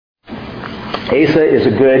Asa is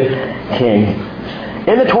a good king.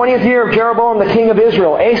 In the 20th year of Jeroboam, the king of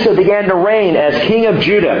Israel, Asa began to reign as king of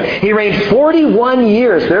Judah. He reigned 41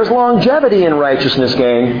 years. There's longevity in righteousness,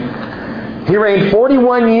 gang. He reigned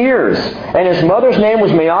 41 years. And his mother's name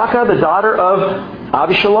was Maacah, the daughter of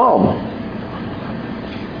Abishalom.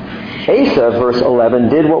 Asa, verse 11,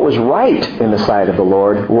 did what was right in the sight of the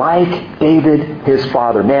Lord, like David his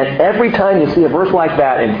father. Man, every time you see a verse like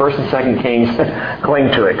that in 1st and 2nd Kings,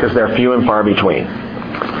 cling to it, because they're few and far between.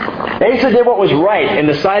 Asa did what was right in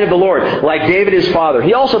the sight of the Lord, like David his father.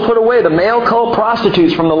 He also put away the male cult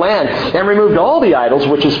prostitutes from the land and removed all the idols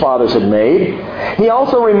which his fathers had made. He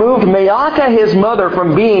also removed Maacah his mother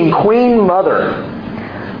from being queen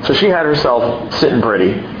mother. So she had herself sitting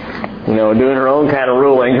pretty, doing her own kind of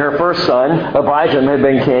ruling. Her first son, Abijam, had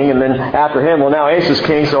been king, and then after him, now Asa's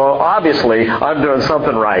king, so obviously I'm doing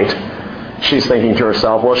something right. She's thinking to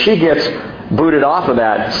herself, well, she gets booted off of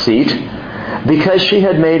that seat because she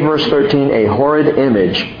had made, verse 13, a horrid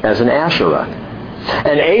image as an Asherah.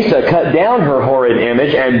 And Asa cut down her horrid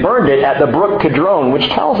image and burned it at the brook Kidron, which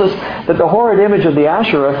tells us that the horrid image of the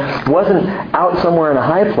Asherah wasn't out somewhere in a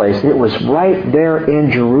high place. It was right there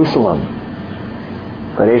in Jerusalem.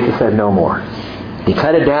 But Asa said no more. He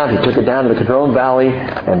cut it down. He took it down to the Kidron Valley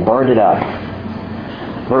and burned it up.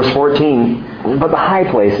 Verse 14, but the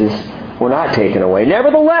high places were not taken away.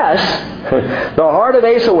 Nevertheless, the heart of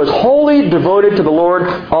Asa was wholly devoted to the Lord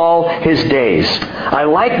all his days. I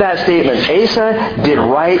like that statement. Asa did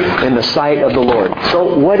right in the sight of the Lord.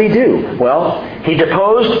 So what did he do? Well, he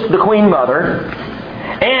deposed the queen mother,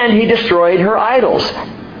 and he destroyed her idols.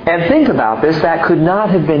 And think about this, that could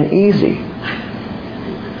not have been easy.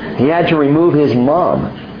 He had to remove his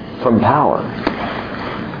mom from power.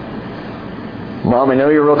 Mom, I know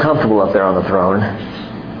you're real comfortable up there on the throne,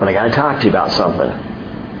 but I got to talk to you about something.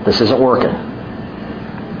 This isn't working.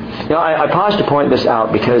 I pause to point this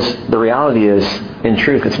out because the reality is, in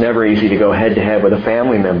truth, it's never easy to go head-to-head with a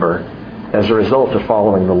family member as a result of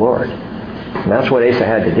following the Lord. And that's what Asa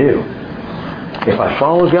had to do. If I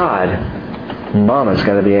follow God, Mama's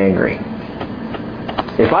going to be angry.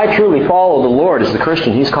 If I truly follow the Lord as the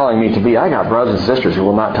Christian He's calling me to be, I got brothers and sisters who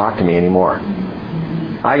will not talk to me anymore.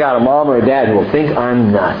 I got a mom or a dad who will think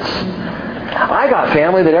I'm nuts. I got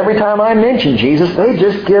family that every time I mention Jesus, they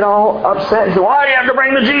just get all upset and say, why do you have to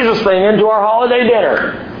bring the Jesus thing into our holiday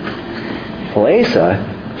dinner? Well,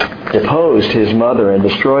 Asa deposed his mother and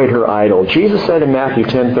destroyed her idol. Jesus said in Matthew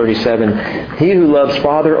 10:37, he who loves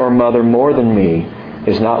father or mother more than me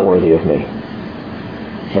is not worthy of me.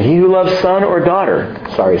 And he who loves son or daughter,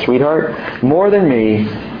 sweetheart, more than me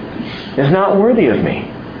is not worthy of me.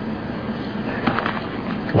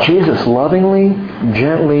 Jesus lovingly,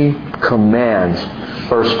 gently commands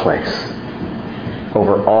first place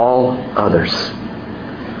over all others.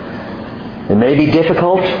 It may be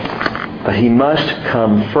difficult, but He must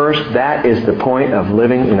come first. That is the point of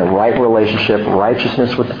living in a right relationship.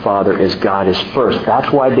 Righteousness with the Father is God is first. That's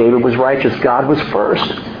why David was righteous. God was first.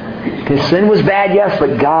 His sin was bad, yes,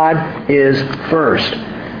 but God is first.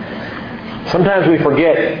 Sometimes we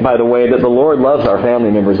forget, by the way, that the Lord loves our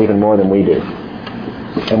family members even more than we do.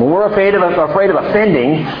 And when we're afraid of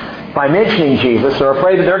offending by mentioning Jesus, or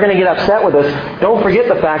afraid that they're going to get upset with us, don't forget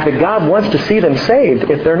the fact that God wants to see them saved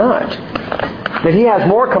if they're not. That He has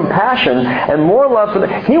more compassion and more love for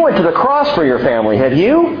them. He went to the cross for your family. Have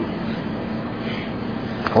you?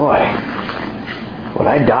 Boy, would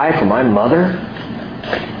I die for my mother?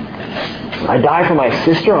 Would I die for my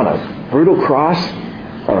sister on a brutal cross?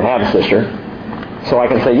 I don't have a sister, so I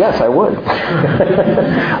can say, yes, I would.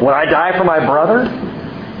 Would I die for my brother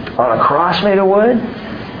on a cross made of wood?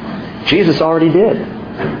 Jesus already did.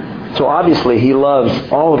 So obviously He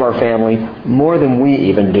loves all of our family more than we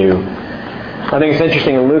even do. I think it's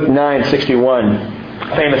interesting in Luke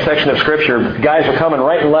 9:61, famous section of Scripture, guys are coming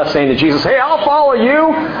right and left saying to Jesus, hey, I'll follow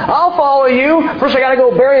you. I'll follow you. First I got to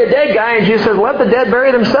go bury a dead guy. And Jesus says, let the dead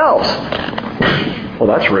bury themselves. Well,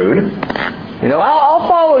 that's rude. I'll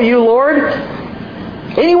follow you, Lord.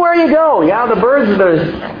 Anywhere you go. Yeah, the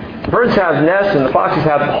birds have nests and the foxes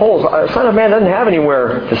have holes. The Son of Man doesn't have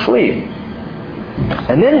anywhere to sleep.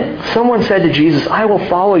 And then someone said to Jesus, I will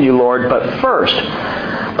follow you, Lord, but first,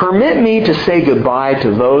 permit me to say goodbye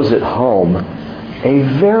to those at home. A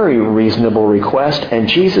very reasonable request. And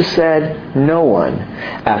Jesus said, no one,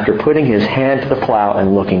 after putting his hand to the plow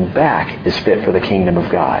and looking back, is fit for the kingdom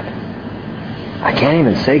of God. I can't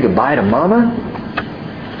even say goodbye to Mama?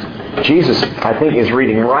 Jesus, I think, is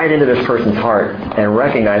reading right into this person's heart and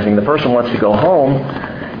recognizing the person wants to go home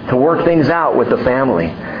to work things out with the family.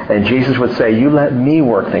 And Jesus would say, you let me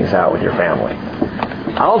work things out with your family.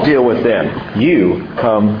 I'll deal with them. You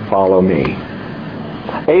come follow me.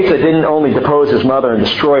 Asa didn't only depose his mother and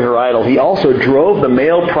destroy her idol, he also drove the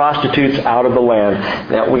male prostitutes out of the land.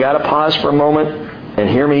 Now, we got to pause for a moment and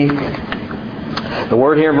hear me. The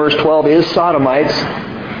word here in verse 12 is sodomites,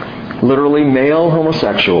 literally male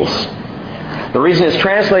homosexuals. The reason it's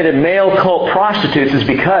translated male cult prostitutes is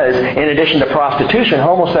because, in addition to prostitution,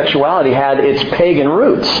 homosexuality had its pagan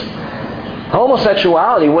roots.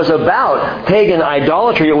 Homosexuality was about pagan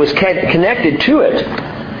idolatry. It was connected to it.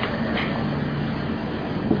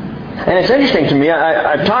 And it's interesting to me,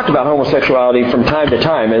 I've talked about homosexuality from time to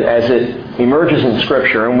time as it emerges in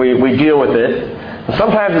Scripture, and we deal with it. And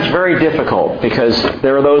sometimes it's very difficult because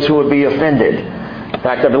there are those who would be offended. In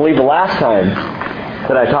fact, I believe the last time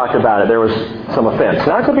that I talked about it, there was some offense.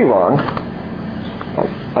 Now, I could be wrong.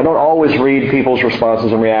 I don't always read people's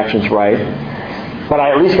responses and reactions right, but I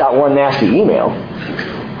at least got one nasty email.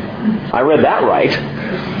 I read that right.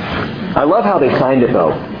 I love how they signed it,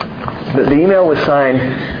 though. The email was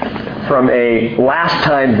signed from a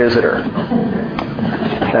last-time visitor.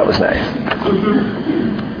 That was nice.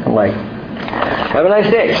 I'm like, have a nice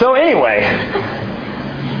day. So anyway,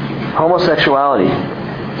 homosexuality.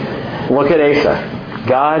 Look at Asa.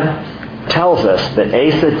 God tells us that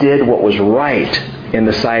Asa did what was right in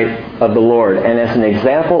the sight of the Lord. And as an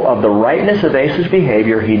example of the rightness of Asa's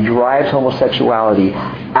behavior, he drives homosexuality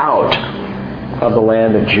out of the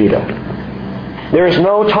land of Judah. There is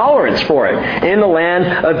no tolerance for it in the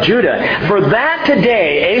land of Judah. For that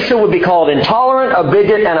today, Asa would be called intolerant, a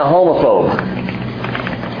bigot, and a homophobe.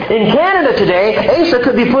 In Canada today, Asa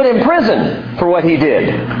could be put in prison for what he did,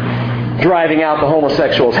 driving out the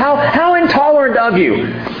homosexuals. How intolerant of you.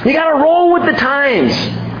 You got to roll with the times.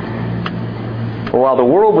 While the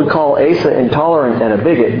world would call Asa intolerant and a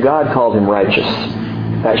bigot, God called him righteous.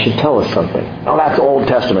 That should tell us something. Oh, that's Old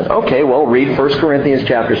Testament. Okay, well, read 1 Corinthians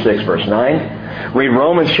chapter 6, verse 9. Read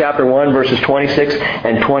Romans chapter 1, verses 26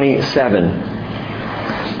 and 27.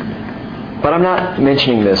 But I'm not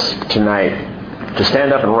mentioning this tonight to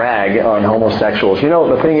stand up and rag on homosexuals. You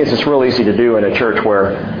know, the thing is, it's real easy to do in a church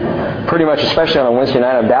where pretty much, especially on a Wednesday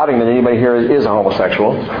night, I'm doubting that anybody here is a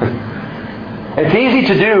homosexual. It's easy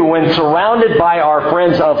to do when surrounded by our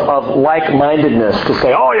friends of like-mindedness to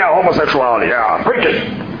say, oh yeah, homosexuality, yeah, preach it.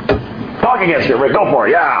 Talk against it, Rick, go for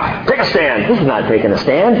it, yeah. Take a stand. This is not taking a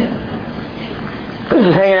stand. This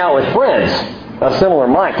is hanging out with friends of similar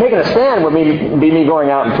mind. Taking a stand would be me going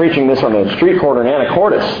out and preaching this on the street corner in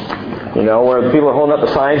Anacortes. You know, where people are holding up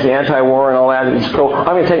the signs, the anti-war and all that. And just go, I'm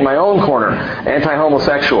going to take my own corner,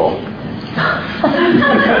 anti-homosexual.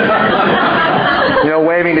 You know,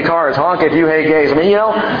 waving to cars, honk if you hate gays. I mean, you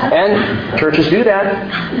know, and churches do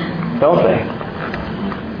that, don't they?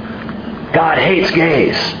 God hates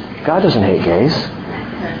gays. God doesn't hate gays.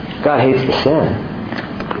 God hates the sin.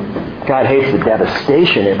 God hates the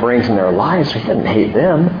devastation it brings in their lives. He doesn't hate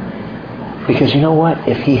them. Because you know what?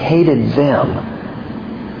 If He hated them,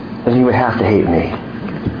 then He would have to hate me.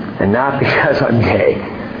 And not because I'm gay,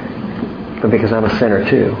 but because I'm a sinner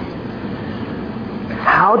too.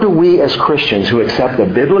 How do we as Christians who accept the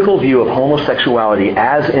biblical view of homosexuality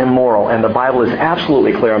as immoral, and the Bible is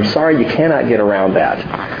absolutely clear, I'm sorry, you cannot get around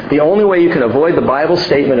that. The only way you can avoid the Bible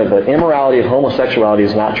statement of the immorality of homosexuality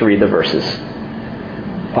is not to read the verses.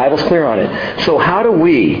 The Bible's clear on it. So how do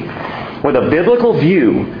we, with a biblical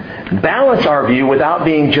view, balance our view without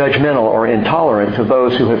being judgmental or intolerant to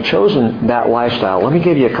those who have chosen that lifestyle? Let me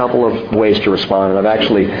give you a couple of ways to respond, and I've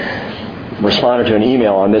actually responded to an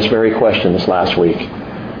email on this very question this last week.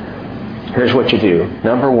 Here's what you do.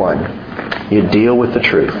 Number one, you deal with the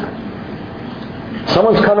truth.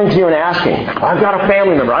 Someone's coming to you and asking, I've got a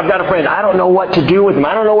family member, I've got a friend, I don't know what to do with them,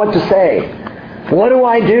 I don't know what to say. What do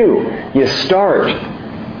I do? You start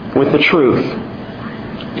with the truth.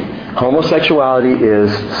 Homosexuality is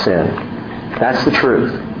sin. That's the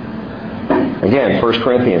truth. Again, 1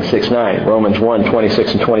 Corinthians 6:9, Romans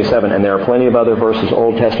 1:26 and 27, and there are plenty of other verses,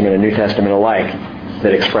 Old Testament and New Testament alike,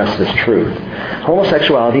 that express this truth.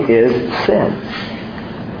 Homosexuality is sin.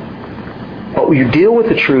 But you deal with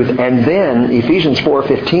the truth, and then Ephesians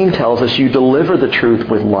 4:15 tells us you deliver the truth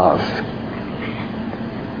with love.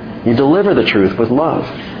 You deliver the truth with love.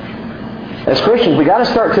 As Christians, we got to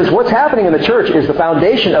start, because what's happening in the church is the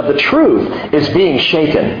foundation of the truth is being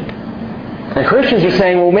shaken. And Christians are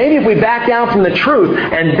saying, well, maybe if we back down from the truth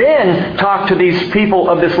and then talk to these people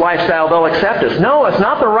of this lifestyle, they'll accept us. No, it's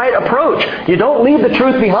not the right approach. You don't leave the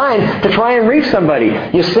truth behind to try and reach somebody.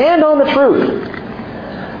 You stand on the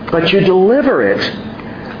truth, but you deliver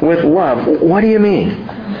it with love. What do you mean?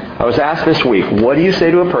 I was asked this week, what do you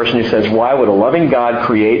say to a person who says, why would a loving God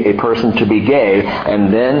create a person to be gay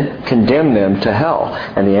and then condemn them to hell?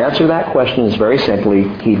 And the answer to that question is very simply,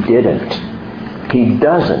 He didn't. He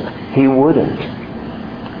doesn't. He wouldn't.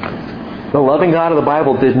 The loving God of the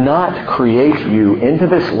Bible did not create you into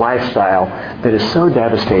this lifestyle that is so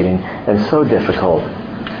devastating and so difficult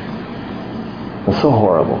and so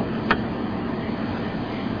horrible.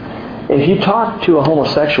 If you talk to a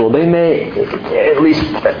homosexual, they may, at least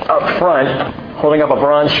up front, holding up a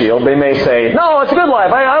bronze shield, they may say, no, it's a good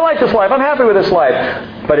life. I like this life. I'm happy with this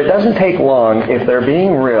life. But it doesn't take long, if they're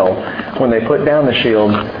being real, when they put down the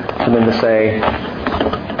shield, for them to say,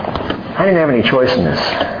 I didn't have any choice in this.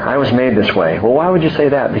 I was made this way. Well, why would you say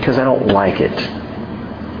that? Because I don't like it.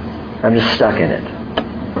 I'm just stuck in it.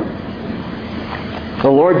 The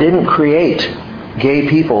Lord didn't create gay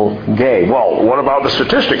people gay. Well, what about the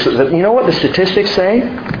statistics? You know what the statistics say?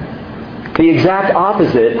 The exact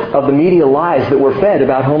opposite of the media lies that we're fed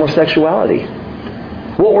about homosexuality.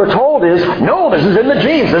 What we're told is, no, this is in the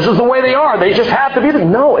genes. This is the way they are. They just have to be.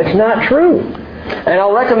 No, it's not true. And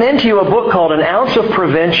I'll recommend to you a book called An Ounce of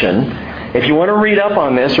Prevention. If you want to read up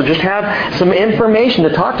on this or just have some information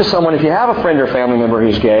to talk to someone, if you have a friend or family member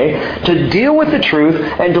who's gay, to deal with the truth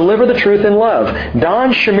and deliver the truth in love.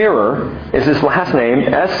 Don Schmierer is his last name,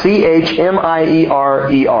 Schmierer.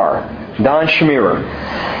 Don Schmierer.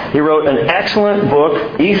 He wrote an excellent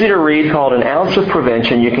book, easy to read, called An Ounce of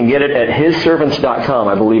Prevention. You can get it at hisservants.com,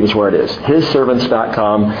 I believe is where it is.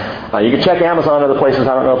 Hisservants.com. You can check Amazon and other places.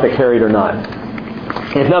 I don't know if they carry it or not.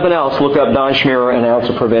 If nothing else, look up Don Schmierer, An Ounce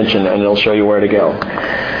of Prevention, and it'll show you where to go.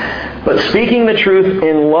 But speaking the truth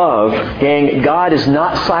in love, gang, God is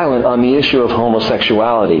not silent on the issue of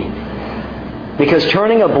homosexuality. Because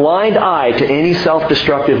turning a blind eye to any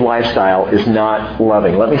self-destructive lifestyle is not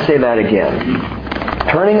loving. Let me say that again.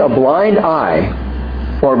 Turning a blind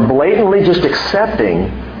eye, or blatantly just accepting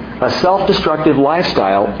a self-destructive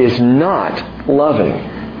lifestyle, is not loving.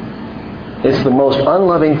 It's the most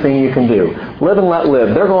unloving thing you can do. Live and let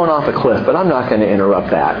live. They're going off a cliff, but I'm not going to interrupt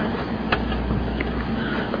that.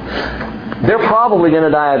 They're probably going to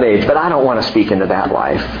die of AIDS, but I don't want to speak into that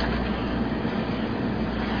life.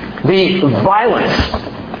 The violence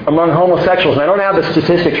among homosexuals, and I don't have the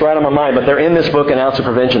statistics right on my mind, but they're in this book, An Ounce of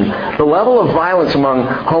Prevention. The level of violence among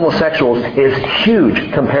homosexuals is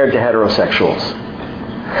huge compared to heterosexuals.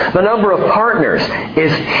 The number of partners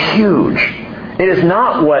is huge. It is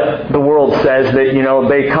not what the world says that,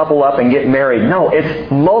 they couple up and get married. No, it's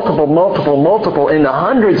multiple, in the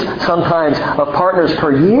hundreds sometimes of partners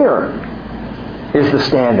per year is the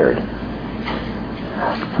standard.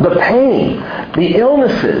 The pain, the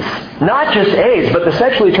illnesses, not just AIDS, but the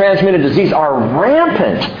sexually transmitted disease are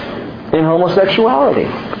rampant in homosexuality.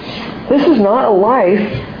 This is not a life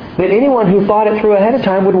that anyone who thought it through ahead of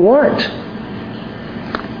time would want.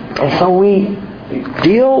 And so we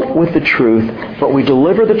deal with the truth, but we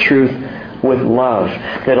deliver the truth with love.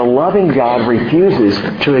 That a loving God refuses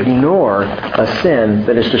to ignore a sin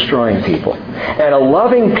that is destroying people. And a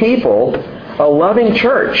loving people, a loving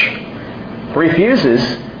church, refuses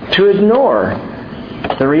to ignore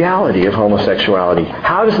the reality of homosexuality.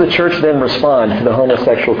 How does the church then respond to the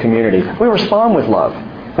homosexual community? We respond with love.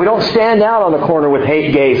 We don't stand out on the corner with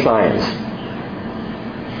hate gay signs.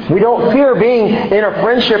 We don't fear being in a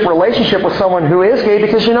friendship relationship with someone who is gay,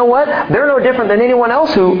 because you know what? They're no different than anyone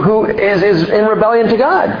else who is in rebellion to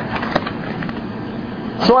God.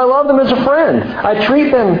 So I love them as a friend. I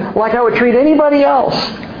treat them like I would treat anybody else.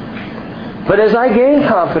 But as I gain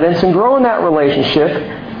confidence and grow in that relationship,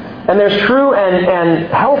 and there's true and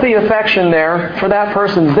healthy affection there for that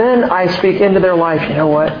person, then I speak into their life. You know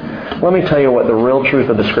what? Let me tell you what the real truth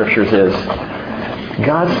of the Scriptures is.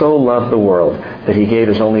 God so loved the world that He gave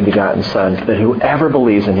His only begotten Son, that whoever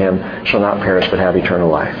believes in Him shall not perish but have eternal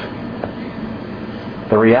life.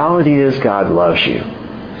 The reality is God loves you.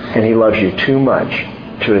 And He loves you too much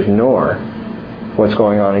to ignore what's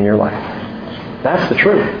going on in your life. That's the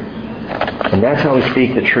truth. And that's how we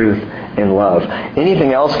speak the truth in love.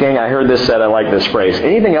 Anything else, gang, I heard this said, I like this phrase.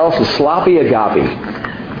 Anything else is sloppy agape.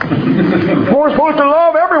 We're supposed to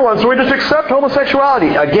love everyone, so we just accept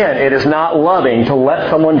homosexuality. Again, it is not loving to let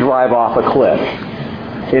someone drive off a cliff.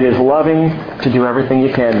 It is loving to do everything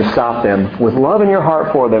you can to stop them with love in your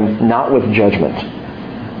heart for them, not with judgment.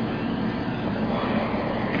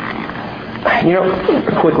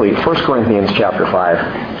 Quickly, 1 Corinthians chapter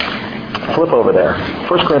 5. Flip over there.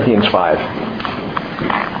 1 Corinthians 5.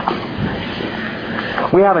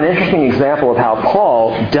 We have an interesting example of how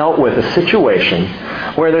Paul dealt with a situation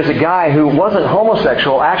where there's a guy who wasn't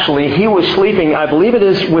homosexual. Actually, he was sleeping, I believe it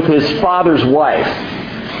is, with his father's wife.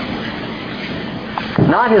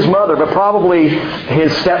 Not his mother, but probably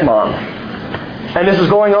his stepmom. And this is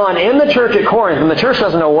going on in the church at Corinth, and the church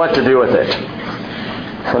doesn't know what to do with it.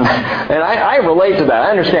 And I relate to that. I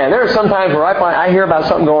understand. There are some times where I hear about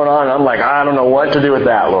something going on, and I'm like, I don't know what to do with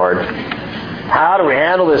that, Lord. How do we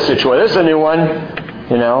handle this situation? This is a new one,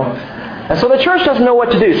 you know. And so the church doesn't know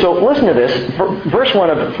what to do. So listen to this. Verse 1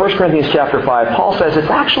 of 1 Corinthians chapter 5, Paul says, it's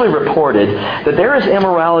actually reported that there is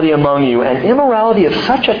immorality among you, and immorality of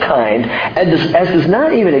such a kind as does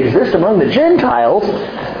not even exist among the Gentiles,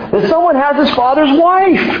 that someone has his father's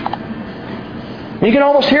wife. You can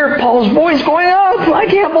almost hear Paul's voice going up. I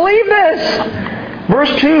can't believe this.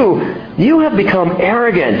 Verse 2, you have become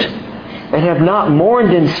arrogant and have not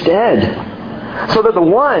mourned instead, so that the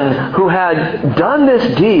one who had done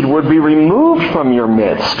this deed would be removed from your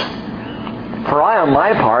midst. For I, on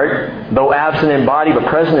my part, though absent in body but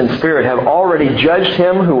present in spirit, have already judged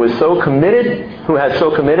him who had so committed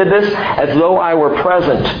this, as though I were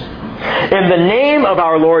present. In the name of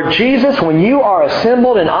our Lord Jesus, when you are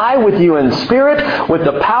assembled, and I with you in spirit, with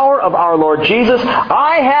the power of our Lord Jesus,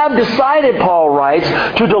 I have decided, Paul writes,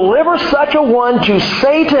 to deliver such a one to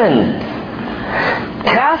Satan.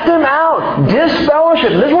 Cast him out.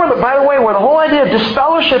 Disfellowship. This is where, by the way, where the whole idea of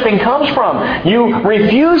disfellowshipping comes from. You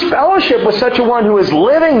refuse fellowship with such a one who is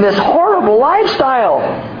living this horrible lifestyle.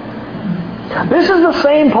 This is the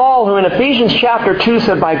same Paul who in Ephesians chapter 2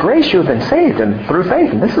 said, by grace you have been saved, and through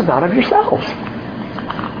faith, and this is not of yourselves.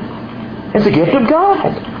 It's a gift of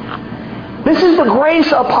God. This is the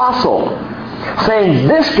grace apostle saying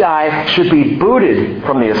this guy should be booted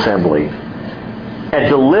from the assembly and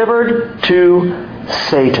delivered to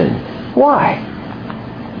Satan. Why?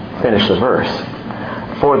 Finish the verse.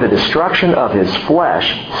 For the destruction of his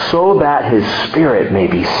flesh, so that his spirit may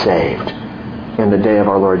be saved in the day of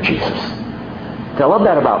our Lord Jesus. I love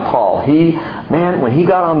that about Paul. When he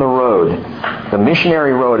got on the road, the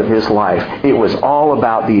missionary road of his life, it was all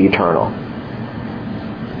about the eternal.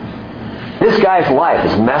 This guy's life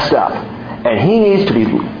is messed up, and he needs to be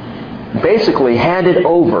basically handed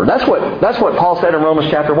over. That's what Paul said in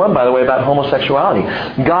Romans chapter 1, by the way, about homosexuality.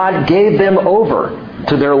 God gave them over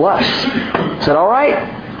to their lusts. Said, all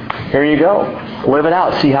right, here you go. Live it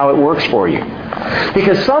out. See how it works for you.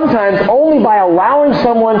 Because sometimes only by allowing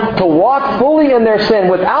someone to walk fully in their sin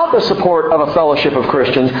without the support of a fellowship of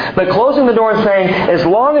Christians, but closing the door and saying, as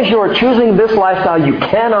long as you are choosing this lifestyle, you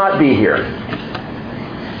cannot be here.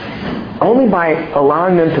 Only by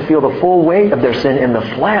allowing them to feel the full weight of their sin in the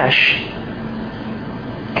flesh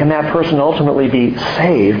can that person ultimately be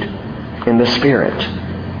saved in the Spirit.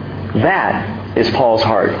 That is Paul's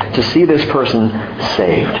heart, to see this person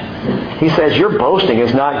saved. He says, your boasting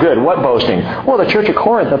is not good. What boasting? Well, the church of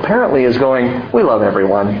Corinth apparently is going, we love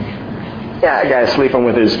everyone. Yeah, that guy's sleeping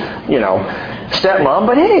with his, stepmom,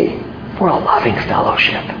 but hey, we're a loving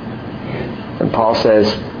fellowship. And Paul says,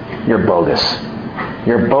 you're bogus.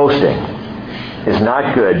 Your boasting is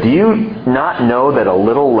not good. Do you not know that a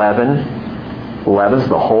little leaven leavens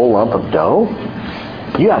the whole lump of dough?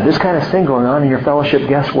 You have this kind of thing going on in your fellowship,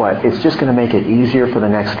 guess what? It's just going to make it easier for the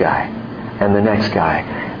next guy, and the next guy,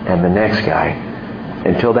 and the next guy,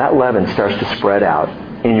 until that leaven starts to spread out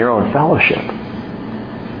in your own fellowship.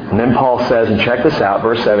 And then Paul says, and check this out,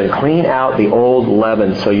 verse 7, clean out the old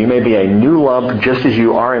leaven so you may be a new lump just as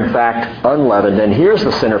you are in fact unleavened. And here's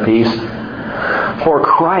the centerpiece. For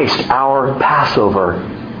Christ, our Passover,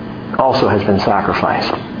 also has been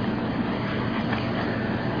sacrificed.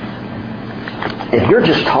 If you're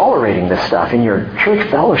just tolerating this stuff in your church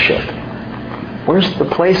fellowship, where's the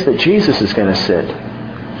place that Jesus is going to sit?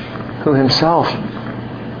 Who himself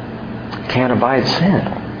can't abide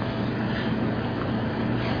sin.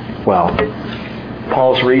 Well,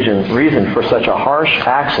 Paul's reason for such a harsh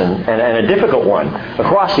action and a difficult one.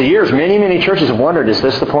 Across the years, many, many churches have wondered, is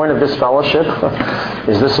this the point of this fellowship?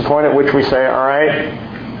 Is this the point at which we say, all right,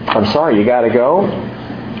 I'm sorry, you got to go?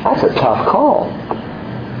 That's a tough call.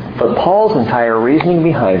 But Paul's entire reasoning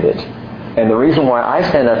behind it, and the reason why I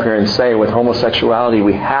stand up here and say with homosexuality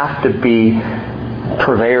we have to be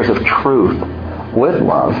purveyors of truth with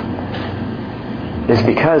love, is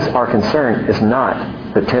because our concern is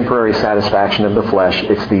not the temporary satisfaction of the flesh,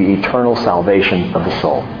 it's the eternal salvation of the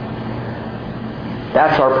soul.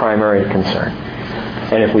 That's our primary concern.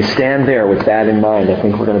 And if we stand there with that in mind, I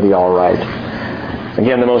think we're going to be all right.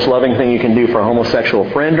 Again, the most loving thing you can do for a homosexual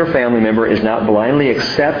friend or family member is not blindly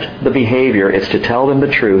accept the behavior. It's to tell them the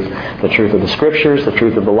truth of the Scriptures, the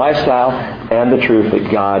truth of the lifestyle, and the truth that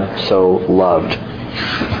God so loved.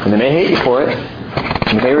 And they may hate you for it.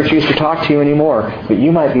 They may refuse to talk to you anymore. But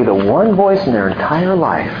you might be the one voice in their entire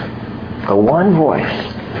life, the one voice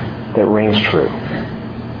that rings true.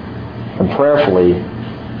 And prayerfully,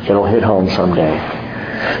 it'll hit home someday.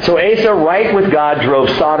 So Asa, right with God, drove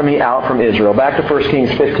sodomy out from Israel. Back to 1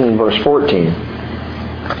 Kings 15, verse 14.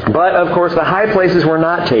 But, of course, the high places were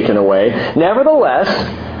not taken away. Nevertheless,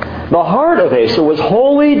 the heart of Asa was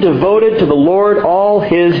wholly devoted to the Lord all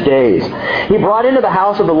his days. He brought into the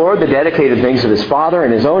house of the Lord the dedicated things of his father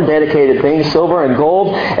and his own dedicated things, silver and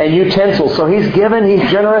gold and utensils. So he's given, he's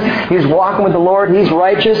generous, he's walking with the Lord, he's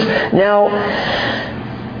righteous. Now,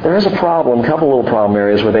 there is a problem, a couple little problem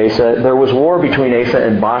areas with Asa. There was war between Asa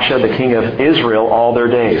and Baasha, the king of Israel, all their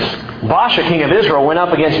days. Baasha, king of Israel, went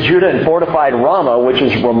up against Judah and fortified Ramah, which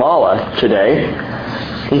is Ramallah today.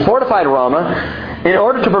 He fortified Ramah in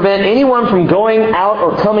order to prevent anyone from going out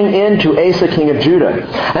or coming in to Asa, king of Judah.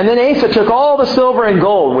 And then Asa took all the silver and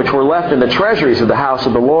gold which were left in the treasuries of the house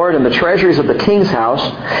of the Lord and the treasuries of the king's house,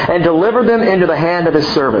 and delivered them into the hand of his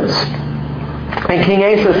servants. And King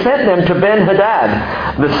Asa sent them to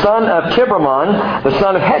Ben-Hadad, the son of Kibramon, the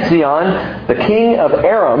son of Hetzion, the king of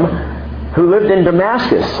Aram, who lived in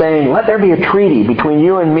Damascus, saying, "Let there be a treaty between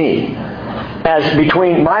you and me, as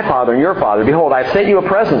between my father and your father. Behold, I have sent you a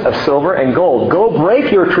present of silver and gold. Go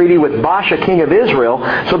break your treaty with Baasha, king of Israel,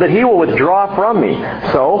 so that he will withdraw from me."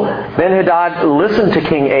 So Ben-Hadad listened to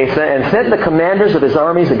King Asa and sent the commanders of his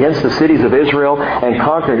armies against the cities of Israel and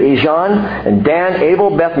conquered Ijon and Dan,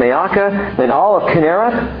 Abel, Beth-Maachah, and all of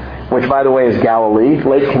Kinnereth, which, by the way, is Galilee.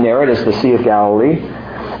 Lake Kinneret is the Sea of Galilee.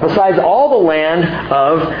 Besides all the land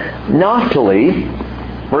of Naphtali.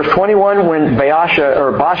 Verse 21, when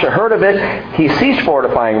Baasha heard of it, he ceased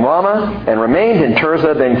fortifying Ramah and remained in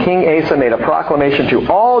Tirzah. Then King Asa made a proclamation to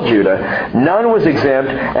all Judah. None was exempt,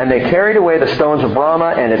 and they carried away the stones of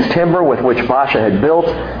Ramah and its timber with which Baasha had built.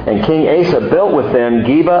 And King Asa built with them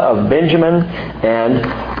Geba of Benjamin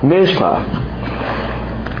and Mizpah.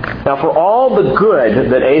 Now, for all the good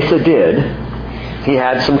that Asa did, he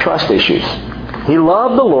had some trust issues. He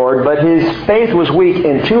loved the Lord, but his faith was weak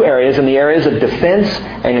in two areas, in the areas of defense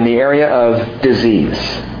and in the area of disease.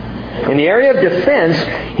 In the area of defense,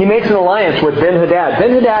 he makes an alliance with Ben-Hadad.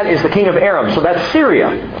 Ben-Hadad is the king of Aram, so that's Syria,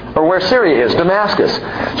 or where Syria is, Damascus.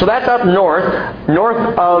 So that's up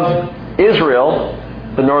north of Israel,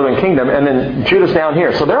 the northern kingdom, and then Judah's down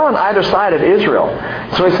here. So they're on either side of Israel.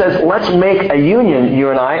 So he says, let's make a union, you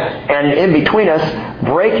and I, and in between us,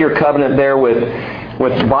 break your covenant there with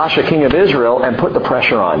Baasha, king of Israel, and put the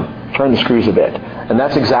pressure on. Turn the screws a bit. And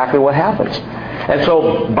that's exactly what happens. And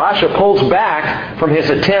so Baasha pulls back from his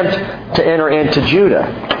attempt to enter into Judah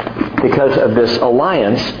because of this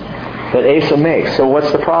alliance that Asa makes. So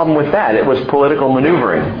what's the problem with that? It was political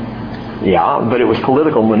maneuvering. Yeah, but it was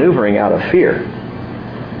political maneuvering out of fear.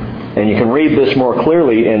 And you can read this more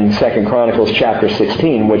clearly in 2 Chronicles chapter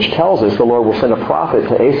 16, which tells us the Lord will send a prophet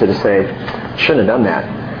to Asa to say, shouldn't have done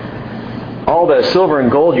that. All the silver and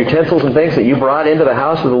gold utensils and things that you brought into the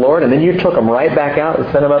house of the Lord, and then you took them right back out and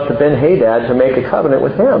sent them up to Ben-Hadad to make a covenant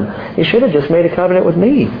with him. You should have just made a covenant with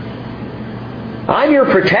me. I'm your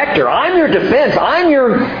protector. I'm your defense. I'm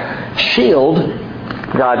your shield,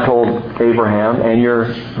 God told Abraham, and your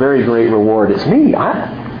very great reward is me.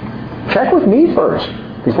 Check with me first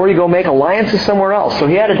before you go make alliances somewhere else. So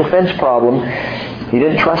he had a defense problem. He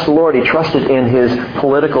didn't trust the Lord. He trusted in his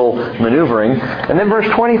political maneuvering. And then verse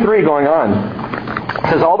 23 going on.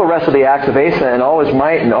 It says, all the rest of the acts of Asa and all his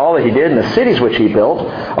might and all that he did in the cities which he built,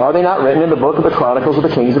 are they not written in the book of the Chronicles of the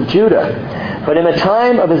kings of Judah? But in the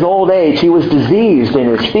time of his old age he was diseased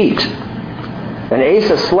in his feet. And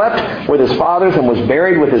Asa slept with his fathers and was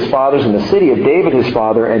buried with his fathers in the city of David his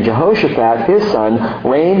father, and Jehoshaphat his son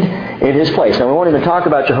reigned in his place. Now we won't even talk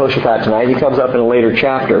about Jehoshaphat tonight. He comes up in a later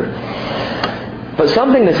chapter. But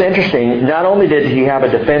something that's interesting, not only did he have a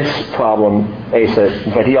defense problem,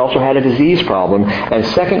 Asa, but he also had a disease problem. And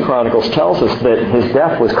 2 Chronicles tells us that his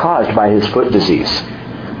death was caused by his foot disease.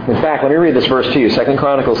 In fact, let me read this verse to you, 2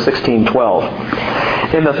 Chronicles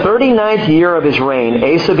 16:12. In the 39th year of his reign,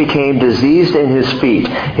 Asa became diseased in his feet.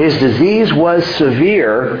 His disease was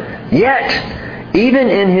severe, yet even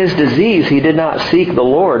in his disease he did not seek the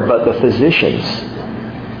Lord, but the physicians.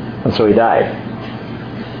 And so he died.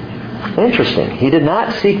 Interesting. He did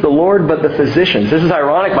not seek the Lord, but the physicians. This is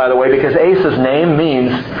ironic, by the way, because Asa's name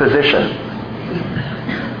means physician.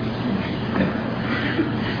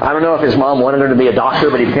 I don't know if his mom wanted her to be a doctor,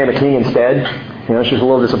 but he became a king instead. You know, she was a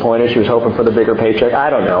little disappointed. She was hoping for the bigger paycheck. I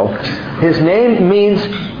don't know. His name means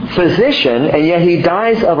physician, and yet he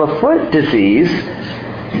dies of a foot disease.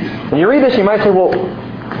 When you read this, you might say, well,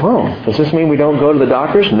 does this mean we don't go to the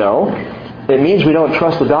doctors? No. It means we don't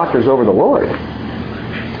trust the doctors over the Lord.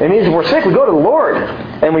 It means if we're sick, we go to the Lord.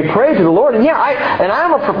 And we pray to the Lord. And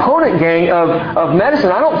I'm a proponent, gang, of medicine.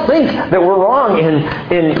 I don't think that we're wrong in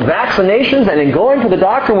vaccinations and in going to the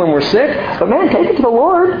doctor when we're sick. But man, take it to the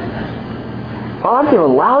Lord. Oh, I'm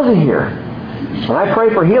feeling lousy here. And I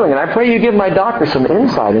pray for healing, and I pray you give my doctor some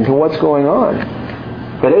insight into what's going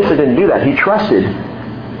on. But Asa didn't do that. He trusted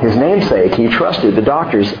his namesake. He trusted the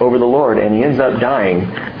doctors over the Lord, and he ends up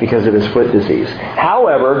dying because of his foot disease.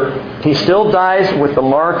 However, he still dies with the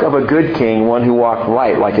mark of a good king, one who walked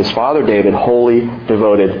right, like his father David, wholly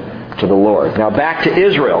devoted to the Lord. Now back to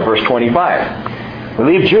Israel, verse 25. We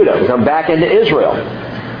leave Judah. We come back into Israel.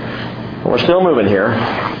 We're still moving here.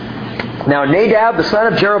 Now Nadab, the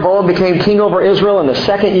son of Jeroboam, became king over Israel in the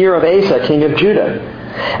 2nd year of Asa, king of Judah.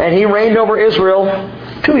 And he reigned over Israel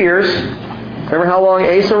 2 years. Remember how long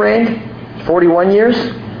Asa reigned? 41 years?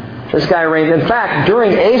 This guy reigned. In fact,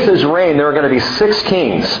 during Asa's reign, there are going to be 6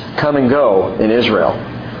 kings come and go in Israel,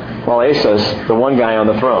 while Asa's the one guy on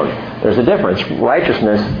the throne. There's a difference.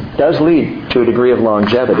 Righteousness does lead to a degree of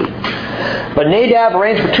longevity. But Nadab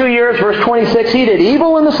reigned for 2 years. Verse 26, he did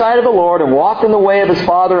evil in the sight of the Lord and walked in the way of his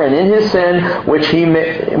father and in his sin, which he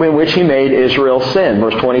made Israel sin.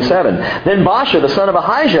 Verse 27. Then Baasha, the son of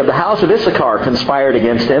Ahijah of the house of Issachar, conspired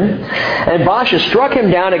against him. And Baasha struck him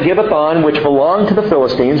down at Gibbethon, which belonged to the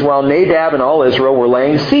Philistines, while Nadab and all Israel were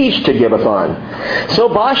laying siege to Gibbethon. So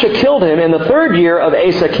Baasha killed him in the 3rd year of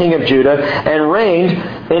Asa, king of Judah, and reigned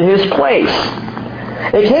in his place.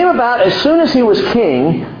 It came about as soon as he was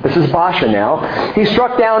king, this is Baasha now, he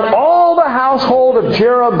struck down all the household of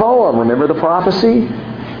Jeroboam. Remember the prophecy?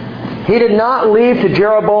 He did not leave to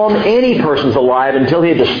Jeroboam any persons alive until he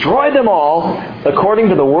had destroyed them all, according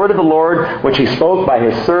to the word of the Lord, which he spoke by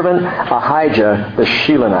his servant Ahijah the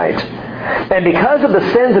Shilonite. And because of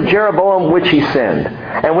the sins of Jeroboam which he sinned,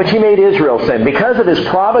 and which he made Israel sin, because of his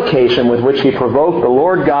provocation with which he provoked the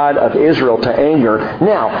Lord God of Israel to anger.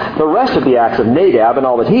 Now, the rest of the acts of Nadab and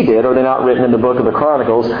all that he did, are they not written in the book of the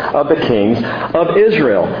Chronicles of the kings of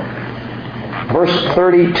Israel? Verse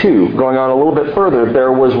 32, going on a little bit further,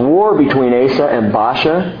 there was war between Asa and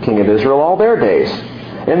Baasha, king of Israel, all their days.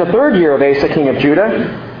 In the 3rd year of Asa, king of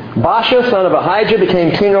Judah, Baasha, son of Ahijah,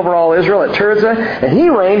 became king over all Israel at Tirzah, and he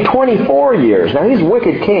reigned 24 years. Now, he's a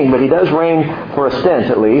wicked king, but he does reign for a stint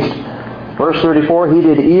at least. Verse 34, he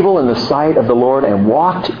did evil in the sight of the Lord and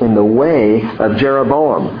walked in the way of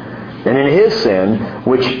Jeroboam, and in his sin,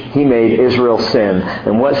 which he made Israel sin.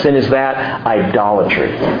 And what sin is that?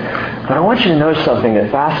 Idolatry. But I want you to notice something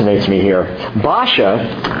that fascinates me here.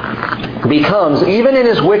 Baasha becomes, even in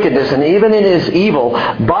his wickedness and even in his evil,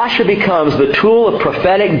 Baasha becomes the tool of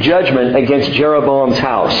prophetic judgment against Jeroboam's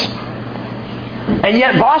house. And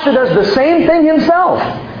yet Baasha does the same thing himself.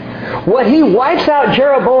 What he wipes out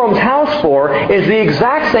Jeroboam's house for is the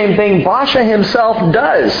exact same thing Baasha himself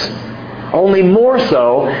does. Only more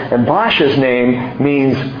so, and Baasha's name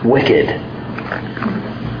means wicked.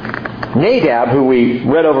 Nadab, who we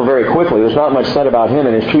read over very quickly, there's not much said about him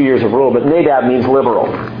in his 2 years of rule, but Nadab means liberal.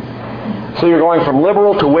 So you're going from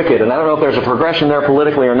liberal to wicked, and I don't know if there's a progression there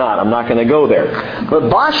politically or not. I'm not going to go there. But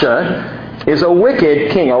Baasha is a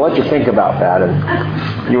wicked king. I'll let you think about that,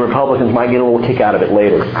 and you Republicans might get a little kick out of it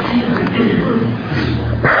later.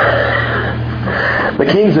 The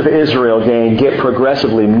kings of Israel, gang, get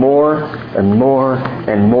progressively more and more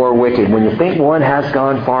and more wicked. When you think one has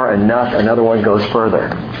gone far enough, another one goes further.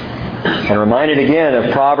 And reminded again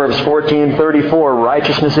of Proverbs 14:34,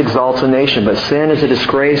 righteousness exalts a nation, but sin is a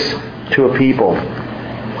disgrace to a people.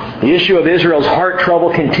 The issue of Israel's heart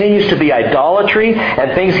trouble continues to be idolatry,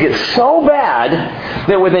 and things get so bad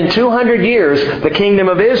that within 200 years, the kingdom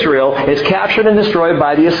of Israel is captured and destroyed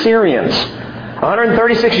by the Assyrians.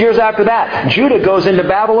 136 years after that, Judah goes into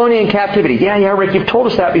Babylonian captivity. Yeah, Rick, you've told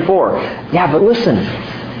us that before. Yeah, but listen,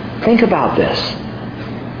 think about this.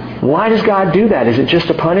 Why does God do that? Is it just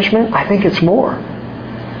a punishment? I think it's more.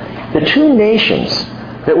 The 2 nations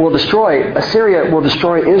that will destroy, Assyria will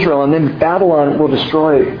destroy Israel, and then Babylon will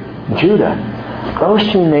destroy Judah.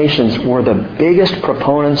 Those 2 nations were the biggest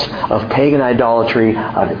proponents of pagan idolatry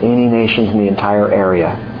of any nations in the entire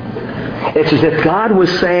area. It's as if God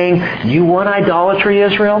was saying, you want idolatry,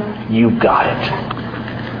 Israel? You got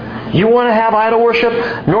it. You want to have idol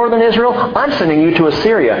worship, northern Israel? I'm sending you to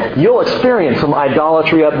Assyria. You'll experience some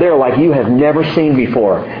idolatry up there like you have never seen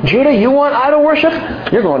before. Judah, you want idol worship?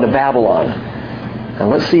 You're going to Babylon. And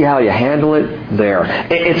let's see how you handle it there.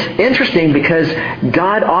 It's interesting because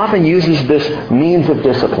God often uses this means of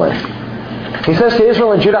discipline. He says to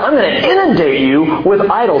Israel and Judah, I'm going to inundate you with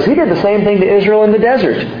idols. He did the same thing to Israel in the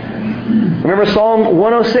desert. Remember Psalm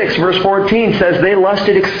 106 verse 14 says, they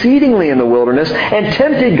lusted exceedingly in the wilderness and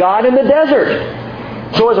tempted God in the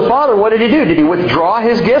desert. So as a father, what did he do? Did he withdraw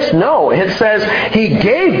his gifts? No. It says he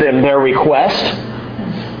gave them their request,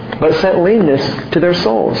 but sent leanness to their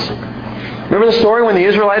souls. Remember the story when the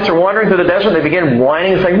Israelites are wandering through the desert, they begin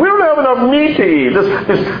whining and saying, we don't have enough meat to eat.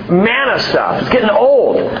 This manna stuff, it's getting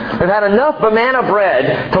old. They've had enough banana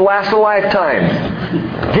bread to last a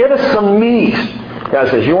lifetime. Give us some meat. God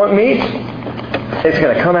says, you want meat? It's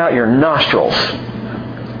going to come out your nostrils.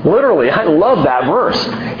 Literally, I love that verse.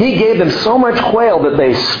 He gave them so much quail that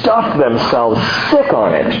they stuffed themselves sick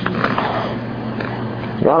on it.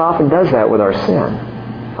 God often does that with our sin.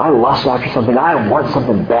 I lust after something. I want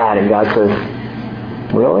something bad. And God says,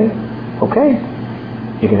 really? Okay.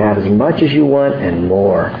 You can have as much as you want and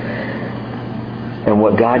more. And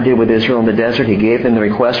what God did with Israel in the desert, He gave them the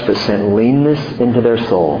request but sent leanness into their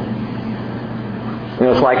soul. You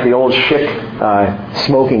know, it's like the old Schick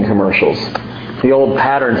smoking commercials. The old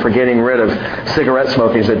pattern for getting rid of cigarette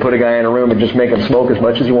smoking is they'd put a guy in a room and just make him smoke as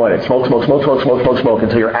much as he wanted. Smoke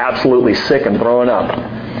until you're absolutely sick and throwing up.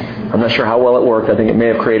 I'm not sure how well it worked. I think it may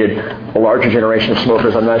have created a larger generation of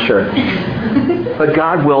smokers. I'm not sure. But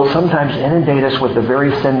God will sometimes inundate us with the very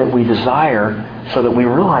sin that we desire so that we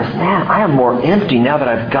realize, man, I am more empty now that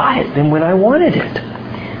I've got it than when I wanted it.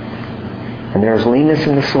 And there's leanness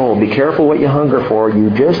in the soul. Be careful what you hunger for. You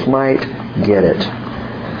just might get it.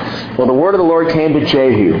 Well, the word of the Lord came to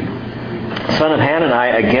Jehu, son of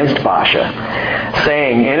Hanani, against Baasha,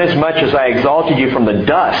 saying, inasmuch as I exalted you from the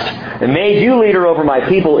dust and made you leader over my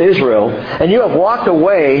people Israel, and you have walked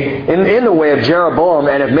away in the way of Jeroboam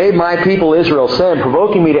and have made my people Israel sin,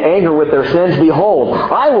 provoking me to anger with their sins, behold,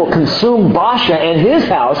 I will consume Baasha and his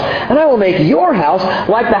house, and I will make your house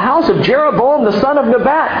like the house of Jeroboam the son of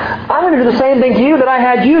Nebat. I'm going to do the same thing to you that I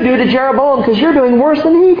had you do to Jeroboam, because you're doing worse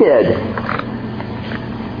than he did.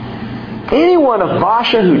 Any one of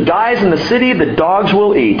Baasha who dies in the city, the dogs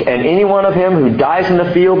will eat. And any one of him who dies in the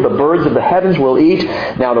field, the birds of the heavens will eat.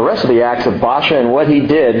 Now the rest of the acts of Baasha and what he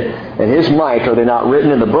did and his might, are they not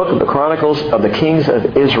written in the book of the Chronicles of the Kings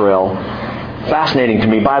of Israel? Fascinating to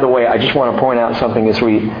me. By the way, I just want to point out something as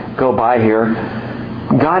we go by here.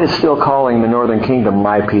 God is still calling the northern kingdom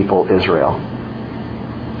my people Israel.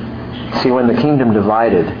 See, when the kingdom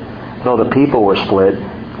divided, though the people were split,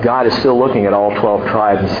 God is still looking at all 12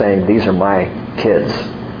 tribes and saying, these are my kids.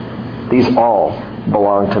 These all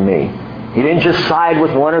belong to me. He didn't just side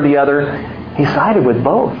with one or the other. He sided with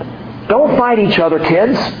both. Don't fight each other,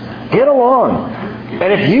 kids. Get along.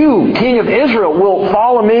 And if you, king of Israel, will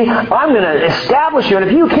follow me, I'm going to establish you. And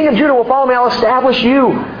if you, king of Judah, will follow me, I'll establish you.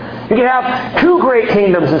 You can have two great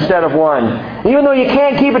kingdoms instead of one. Even though you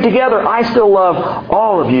can't keep it together, I still love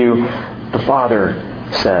all of you, the Father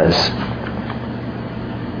says.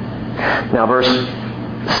 Now, verse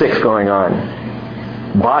 6 going on.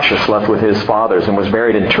 Baasha slept with his fathers and was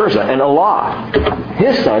buried in Tirzah, and Elah,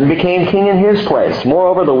 his son, became king in his place.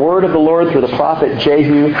 Moreover, the word of the Lord through the prophet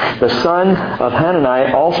Jehu, the son of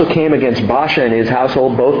Hanani, also came against Baasha and his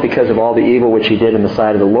household, both because of all the evil which he did in the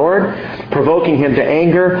sight of the Lord, provoking him to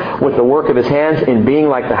anger with the work of his hands in being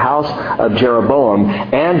like the house of Jeroboam,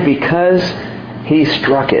 and because he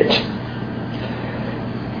struck it.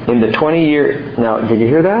 In the 20 year... Now, did you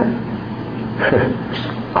hear that?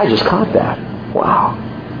 I just caught that. Wow.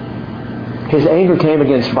 His anger came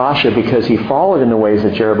against Baasha because he followed in the ways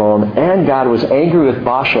of Jeroboam, and God was angry with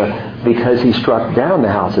Baasha because he struck down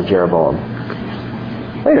the house of Jeroboam.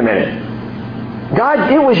 Wait a minute.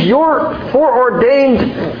 God, it was your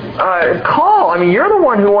foreordained call. I mean, you're the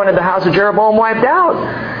one who wanted the house of Jeroboam wiped out.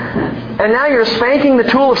 And now you're spanking the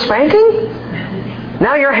tool of spanking?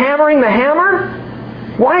 Now you're hammering the hammer?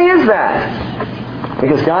 Why is that?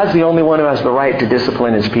 Because God's the only one who has the right to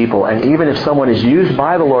discipline His people. And even if someone is used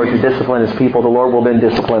by the Lord to discipline His people, the Lord will then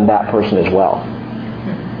discipline that person as well.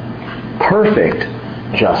 Perfect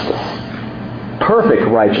justice. Perfect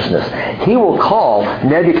righteousness. He will call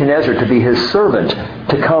Nebuchadnezzar to be His servant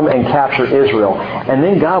to come and capture Israel. And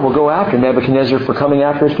then God will go after Nebuchadnezzar for coming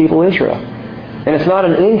after His people Israel. And it's not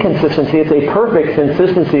an inconsistency, it's a perfect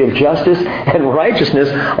consistency of justice and righteousness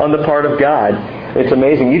on the part of God. It's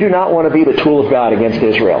amazing. You do not want to be the tool of God against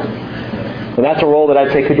Israel. And that's a role that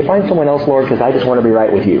I'd say, could you find someone else, Lord, because I just want to be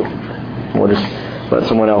right with you. We'll just let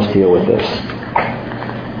someone else deal with this.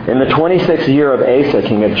 In the 26th year of Asa,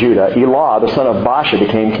 king of Judah, Elah, the son of Baasha,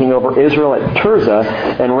 became king over Israel at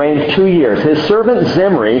Tirzah and reigned 2 years. His servant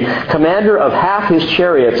Zimri, commander of half his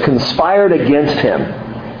chariots, conspired against him.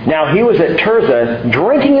 Now he was at Tirzah,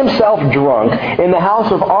 drinking himself drunk in the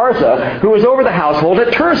house of Arza, who was over the household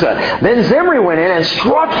at Tirzah. Then Zimri went in and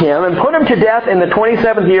struck him and put him to death in the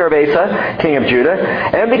 27th year of Asa, king of Judah,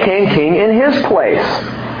 and became king in his place.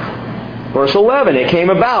 Verse 11, it came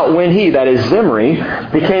about when he, that is Zimri,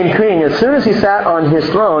 became king, as soon as he sat on his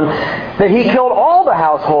throne, that he killed all the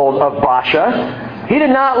household of Baasha, He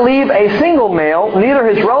did not leave a single male, neither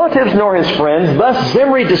his relatives nor his friends. Thus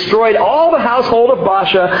Zimri destroyed all the household of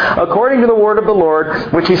Baasha, according to the word of the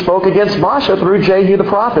Lord, which he spoke against Baasha through Jehu the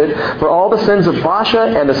prophet, for all the sins of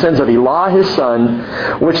Baasha and the sins of Elah his son,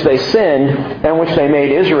 which they sinned, and which they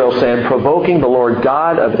made Israel sin, provoking the Lord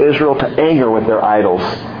God of Israel to anger with their idols.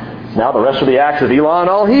 Now the rest of the acts of Elah and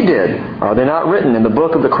all he did, are they not written in the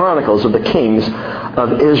book of the Chronicles of the kings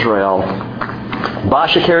of Israel?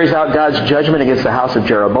 Baasha carries out God's judgment against the house of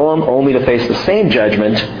Jeroboam, only to face the same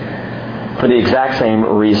judgment for the exact same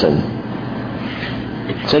reason.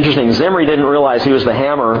 It's interesting, Zimri didn't realize he was the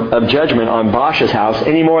hammer of judgment on Baasha's house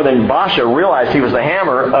any more than Baasha realized he was the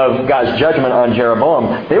hammer of God's judgment on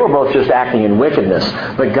Jeroboam. They were both just acting in wickedness,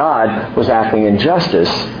 but God was acting in justice.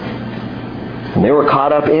 And they were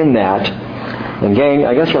caught up in that. And gang,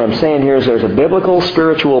 I guess what I'm saying here is there's a biblical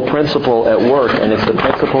spiritual principle at work, and it's the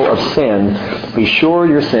principle of sin. Be sure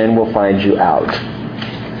your sin will find you out.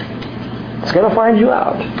 It's going to find you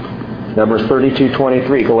out. Numbers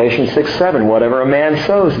 32:23, Galatians 6:7, whatever a man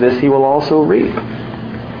sows, this he will also reap.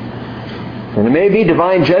 And there may be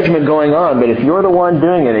divine judgment going on, but if you're the one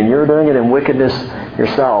doing it and you're doing it in wickedness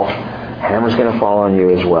yourself, hammer's going to fall on you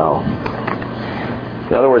as well.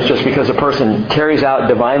 In other words, just because a person carries out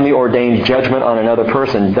divinely ordained judgment on another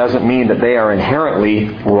person doesn't mean that they are inherently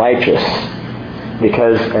righteous.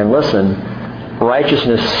 Because, and listen,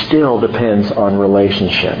 righteousness still depends on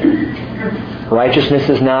relationship. Righteousness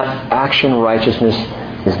is not action. Righteousness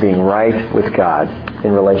is being right with God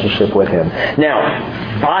in relationship with Him. Now,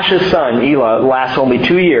 Baasha's son, Elah, lasts only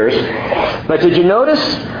 2 years. But did you notice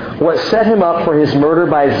what set him up for his murder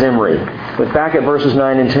by Zimri? Look back at verses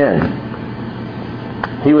 9 and 10.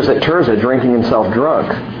 He was at Tirzah drinking himself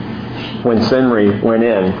drunk when Zimri went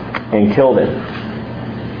in and killed him.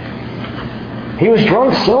 He was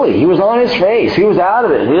drunk silly. He was on his face. He was out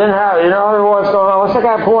of it. He didn't have, every once in a while, what's that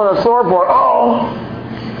guy pulling a sword for? Oh!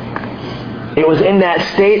 It was in that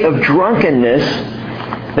state of drunkenness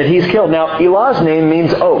that he's killed. Now, Elah's name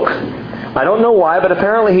means oak. I don't know why, but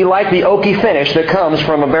apparently he liked the oaky finish that comes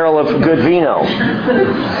from a barrel of good vino.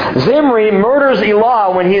 Zimri murders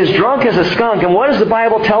Elah when he is drunk as a skunk. And what does the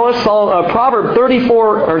Bible tell us? Proverb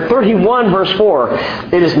 31 verse 4.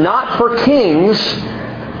 It is not for kings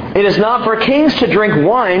to drink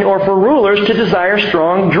wine, or for rulers to desire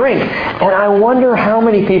strong drink. And I wonder how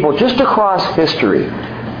many people, just across history,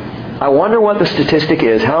 I wonder what the statistic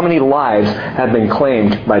is, how many lives have been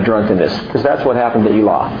claimed by drunkenness. Because that's what happened to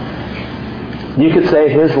Elah. You could say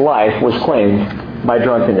his life was claimed by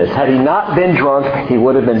drunkenness. Had he not been drunk, he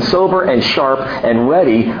would have been sober and sharp and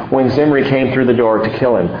ready when Zimri came through the door to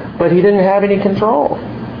kill him. But he didn't have any control.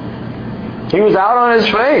 He was out on his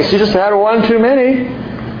face. He just had one too many.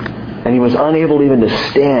 And he was unable even to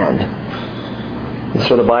stand. And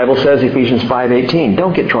so the Bible says, Ephesians 5:18,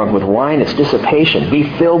 don't get drunk with wine, it's dissipation. Be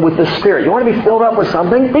filled with the Spirit. You want to be filled up with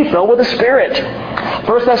something? Be filled with the Spirit.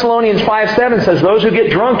 1 Thessalonians 5:7 says, those who get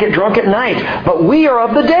drunk at night. But we are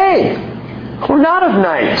of the day. We're not of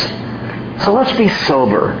night. So let's be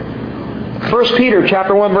sober. 1 Peter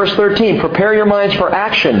chapter 1, verse 13, prepare your minds for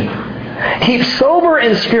action. Keep sober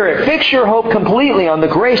in spirit. Fix your hope completely on the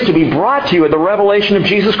grace to be brought to you at the revelation of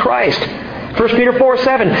Jesus Christ. 1 Peter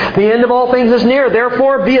 4:7, the end of all things is near.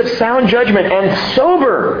 Therefore be of sound judgment and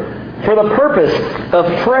sober for the purpose of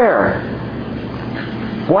prayer.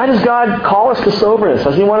 Why does God call us to soberness?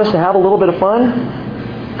 Does He want us to have a little bit of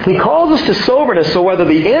fun? He calls us to soberness so whether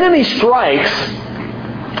the enemy strikes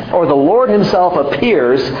or the Lord Himself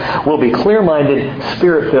appears, we'll be clear-minded,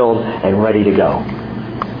 Spirit-filled, and ready to go.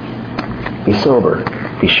 Be sober.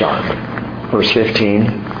 Be sharp. Verse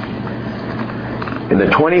 15. In the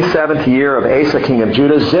 27th year of Asa, king of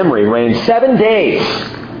Judah, Zimri reigned 7 days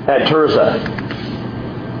at Tirzah.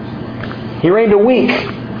 He reigned a week.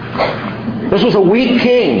 This was a weak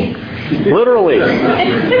king, literally.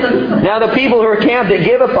 Now the people who were camped at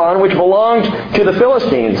Gibbethon, which belonged to the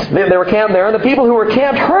Philistines, they were camped there, and the people who were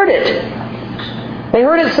camped heard it. They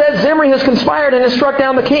heard it said, Zimri has conspired and has struck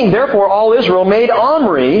down the king. Therefore all Israel made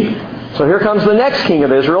Omri, so here comes the next king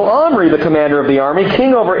of Israel, Omri, the commander of the army,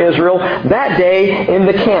 king over Israel, that day in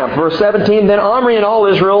the camp. Verse 17, then Omri and all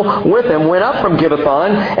Israel with him went up from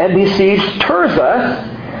Gibbethon and besieged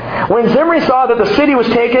Tirzah. When Zimri saw that the city was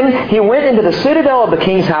taken, he went into the citadel of the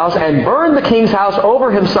king's house and burned the king's house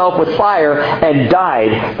over himself with fire and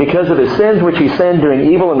died because of his sins which he sinned,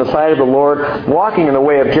 doing evil in the sight of the Lord, walking in the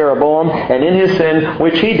way of Jeroboam, and in his sin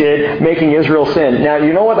which he did, making Israel sin. Now,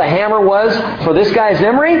 you know what the hammer was for this guy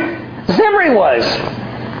Zimri? Zimri was.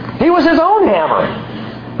 He was his own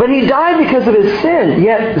hammer. But he died because of his sin.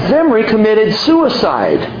 Yet Zimri committed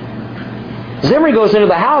suicide. Zimri goes into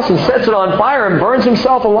the house and sets it on fire and burns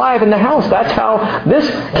himself alive in the house. That's how this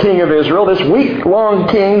king of Israel, this week-long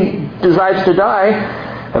king, decides to die.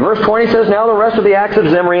 And verse 20 says, now the rest of the acts of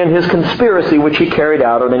Zimri and his conspiracy which he carried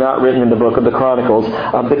out, are they not written in the book of the Chronicles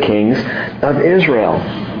of the kings of Israel?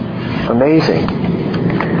 Amazing.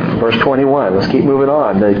 Verse 21, let's keep moving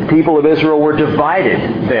on. The people of Israel were divided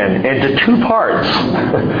then into two parts.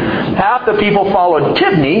 Half the people followed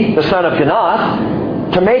Tibni, the son of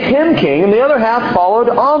Ginath, to make him king, and the other half followed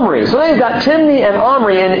Omri. So now you've got Tibni and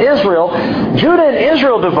Omri in Israel. Judah and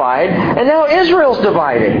Israel divide, and now Israel's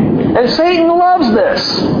divided. And Satan loves this.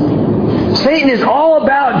 Satan is all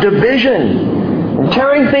about division and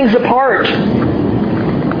tearing things apart.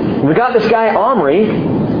 We've got this guy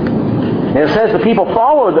Omri. And it says the people who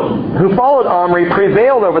followed Omri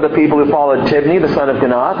prevailed over the people who followed Tibni, the son of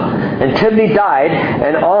Ginath. And Tibni died,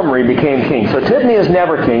 and Omri became king. So Tibni is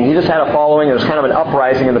never king. He just had a following. It was kind of an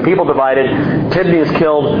uprising, and the people divided. Tibni is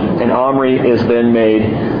killed, and Omri is then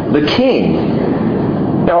made the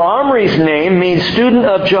king. Now Omri's name means student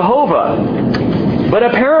of Jehovah. But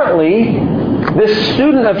apparently, this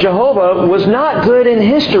student of Jehovah was not good in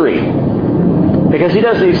history, because he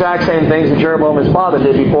does the exact same things that Jeroboam, his father,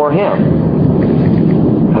 did before him.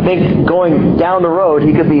 I think going down the road,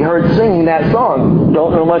 he could be heard singing that song,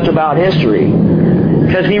 Don't Know Much About History.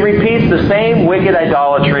 Because he repeats the same wicked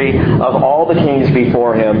idolatry of all the kings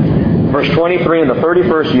before him. Verse 23, in the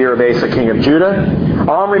 31st year of Asa, king of Judah,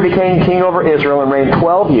 Omri became king over Israel and reigned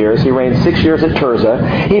 12 years. He reigned 6 years at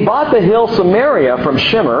Tirzah. He bought the hill Samaria from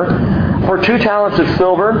Shimmer for 2 talents of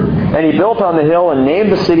silver, and he built on the hill and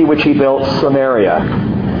named the city which he built Samaria,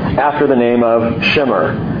 after the name of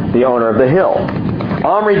Shimmer, the owner of the hill.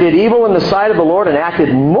 Omri did evil in the sight of the Lord and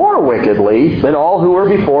acted more wickedly than all who were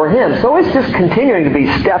before him. So it's just continuing to be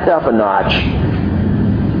stepped up a notch.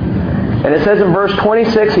 And it says in verse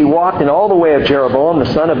 26, he walked in all the way of Jeroboam,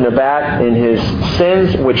 the son of Nebat, in his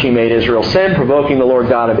sins, which he made Israel sin, provoking the Lord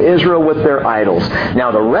God of Israel with their idols.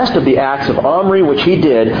 Now the rest of the acts of Omri, which he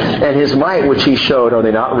did, and his might, which he showed, are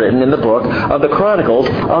they not written in the book of the Chronicles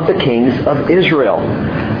of the kings of Israel?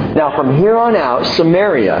 Now from here on out,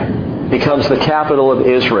 Samaria becomes the capital of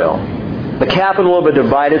Israel, the capital of a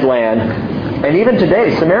divided land. And even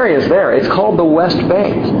today, Samaria is there. It's called the West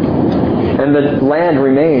Bank. And the land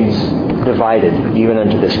remains divided even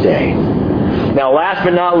unto this day. Now, last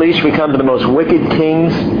but not least, we come to the most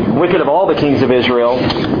wicked of all the kings of Israel.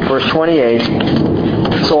 Verse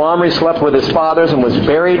 28. So Omri slept with his fathers and was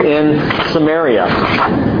buried in Samaria.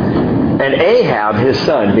 And Ahab, his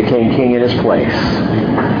son, became king in his place.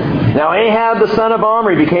 Now Ahab, the son of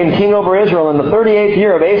Omri, became king over Israel in the 38th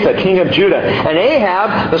year of Asa, king of Judah. And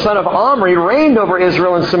Ahab, the son of Omri, reigned over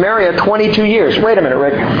Israel and Samaria 22 years. Wait a minute,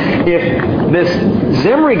 Rick. If this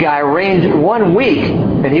Zimri guy reigned 1 week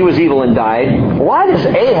and he was evil and died, why does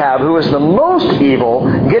Ahab, who is the most evil,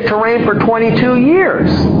 get to reign for 22 years?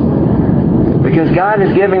 Because God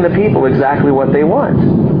is giving the people exactly what they want.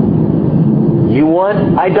 You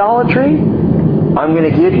want idolatry? I'm going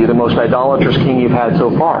to give you the most idolatrous king you've had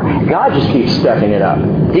so far. God just keeps stepping it up.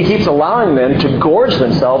 He keeps allowing them to gorge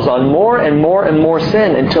themselves on more and more and more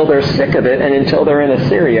sin until they're sick of it and until they're in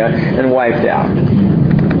Assyria and wiped out.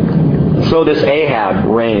 So this Ahab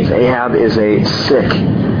reigns. Ahab is a sick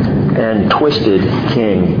and twisted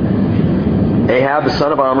king. Ahab, the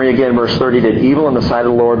son of Omri, again, verse 30, did evil in the sight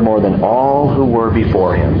of the Lord more than all who were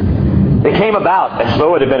before him. It came about as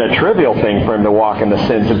though it had been a trivial thing for him to walk in the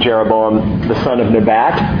sins of Jeroboam, the son of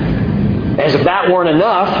Nebat. As if that weren't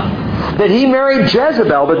enough, that he married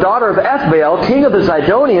Jezebel, the daughter of Ethbaal, king of the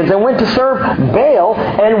Zidonians, and went to serve Baal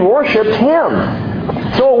and worshipped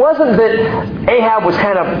him. So it wasn't that Ahab was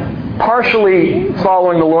kind of partially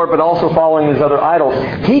following the Lord, but also following these other idols.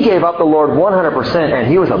 He gave up the Lord 100%, and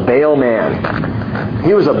he was a Baal man.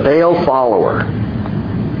 He was a Baal follower.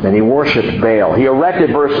 And he worshipped Baal. He erected,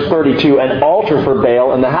 verse 32, an altar for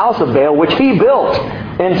Baal in the house of Baal, which he built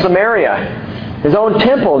in Samaria. His own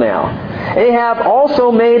temple now. Ahab also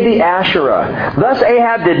made the Asherah. Thus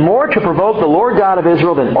Ahab did more to provoke the Lord God of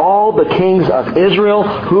Israel than all the kings of Israel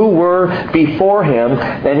who were before him.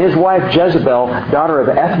 And his wife Jezebel, daughter of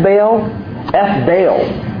Ethbaal,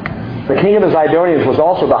 the king of the Zidonians, was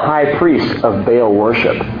also the high priest of Baal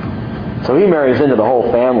worship. So he marries into the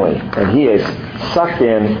whole family, and he is sucked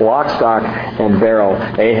in, lock, stock, and barrel.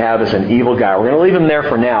 Ahab is an evil guy. We're going to leave him there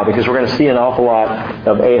for now, because we're going to see an awful lot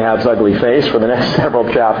of Ahab's ugly face for the next several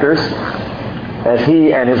chapters, as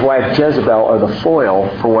he and his wife Jezebel are the foil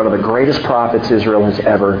for one of the greatest prophets Israel has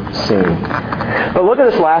ever seen. But look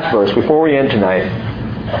at this last verse before we end tonight.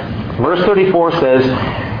 Verse 34 says,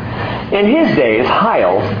 in his days,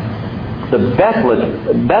 Hiel, the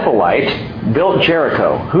Bethelite, built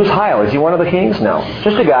Jericho. Who's Hiel? Is he one of the kings? No.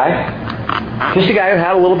 Just a guy. Just a guy who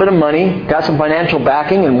had a little bit of money, got some financial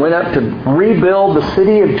backing, and went up to rebuild the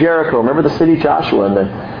city of Jericho. Remember the city Joshua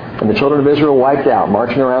and the children of Israel wiped out,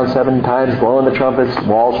 marching around 7 times, blowing the trumpets,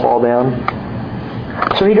 walls fall down.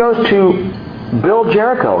 So he goes to build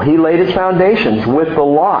Jericho. He laid its foundations with the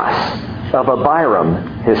loss of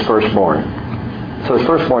Abiram, his firstborn. So his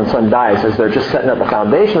firstborn son dies as they're just setting up the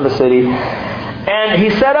foundation of the city. And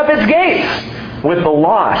he set up its gates with the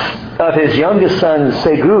loss of his youngest son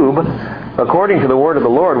Segub, according to the word of the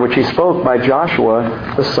Lord, which he spoke by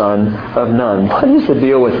Joshua, the son of Nun. What is the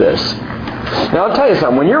deal with this? Now, I'll tell you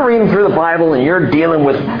something. When you're reading through the Bible and you're dealing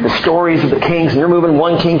with the stories of the kings, and you're moving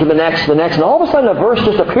one king to the next, and all of a sudden a verse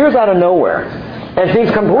just appears out of nowhere and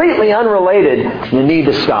seems completely unrelated, you need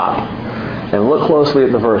to stop and look closely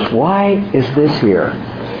at the verse. Why is this here?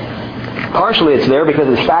 Partially it's there because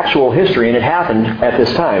it's factual history, and it happened at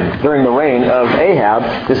this time. During the reign of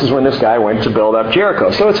Ahab, this is when this guy went to build up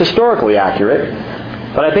Jericho. So it's historically accurate,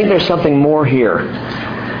 but I think there's something more here.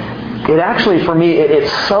 It actually, for me, it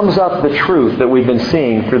sums up the truth that we've been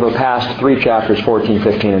seeing through the past 3 chapters, 14,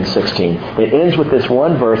 15, and 16. It ends with this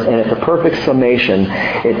one verse, and it's a perfect summation.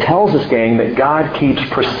 It tells us, gang, that God keeps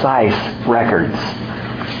precise records.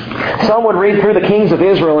 Some would read through the kings of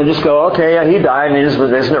Israel and just go, okay, yeah, he died, and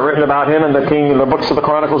isn't it written about him in the books of the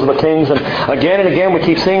Chronicles of the Kings? And again we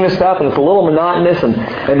keep seeing this stuff, and it's a little monotonous and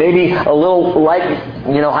maybe a little like,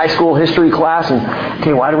 high school history class. And,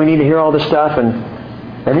 okay, why do we need to hear all this stuff? And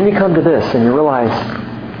then you come to this and you realize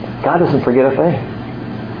God doesn't forget a thing.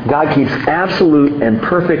 God keeps absolute and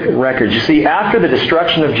perfect records. You see, after the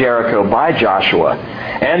destruction of Jericho by Joshua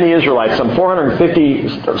and the Israelites, some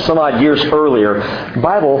 450 some odd years earlier, the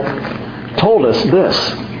Bible told us this.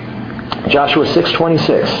 Joshua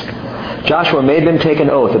 6:26. Joshua made them take an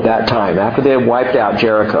oath at that time, after they had wiped out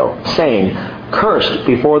Jericho, saying, "Cursed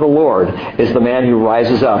before the Lord is the man who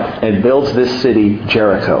rises up and builds this city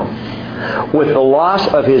Jericho. With the loss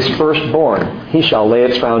of his firstborn, he shall lay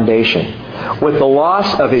its foundation. With the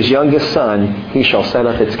loss of his youngest son, he shall set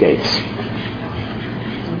up its gates."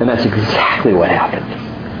 And that's exactly what happened.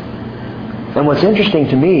 And what's interesting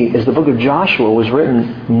to me is the book of Joshua was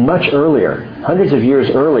written much earlier, hundreds of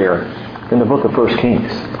years earlier than the book of 1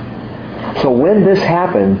 Kings. So when this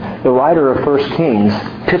happened, the writer of 1 Kings,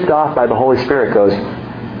 tipped off by the Holy Spirit, goes,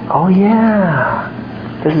 oh yeah,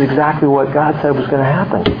 this is exactly what God said was going to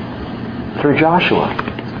happen through Joshua.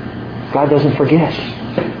 God doesn't forget.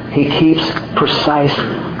 He keeps precise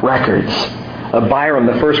records. Abiram,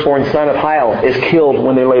 the firstborn son of Hiel, is killed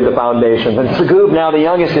when they laid the foundations. And Segub, now the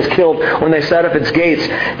youngest, is killed when they set up its gates,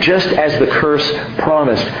 just as the curse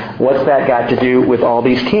promised. What's that got to do with all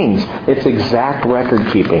these kings? It's exact record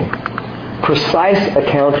keeping. Precise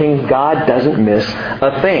accounting. God doesn't miss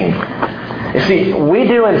a thing. You see, we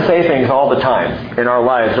do and say things all the time in our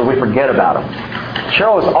lives that we forget about them.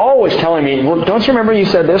 Cheryl is always telling me, well, don't you remember you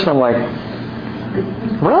said this? And I'm like,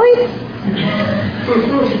 really?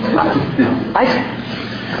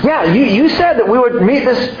 You said that we would meet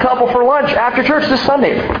this couple for lunch after church this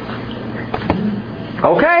Sunday.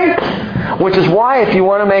 Okay? Which is why if you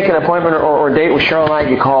want to make an appointment or date with Cheryl and I,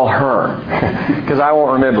 you call her. Because I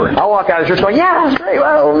won't remember it. I'll walk out of church going, yeah, that's great.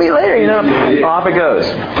 Well, we'll meet later. Off it goes.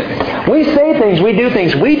 We say things, we do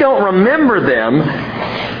things. We don't remember them.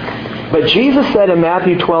 But Jesus said in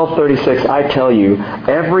Matthew 12:36, I tell you,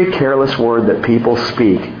 every careless word that people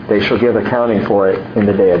speak, they shall give accounting for it in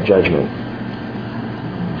the day of judgment.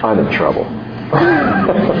 I'm in trouble.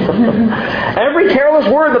 Every careless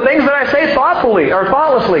word, the things that I say thoughtfully or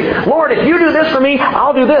thoughtlessly. Lord, if you do this for me,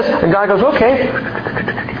 I'll do this. And God goes, okay,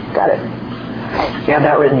 got it. You have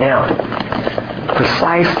that written down.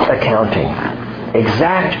 Precise accounting.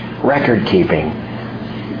 Exact record keeping.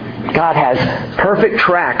 God has perfect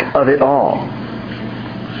track of it all.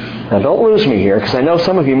 Now don't lose me here, because I know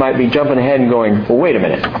some of you might be jumping ahead and going, well, wait a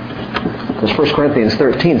minute. Because 1 Corinthians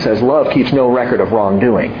 13 says love keeps no record of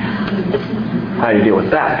wrongdoing. How do you deal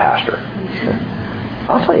with that, Pastor?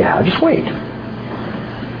 I'll tell you how. Just wait.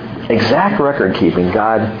 Exact record keeping.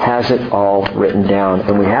 God has it all written down.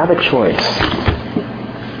 And we have a choice.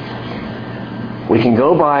 We can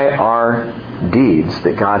go by our deeds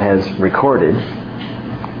that God has recorded,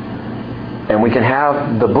 and we can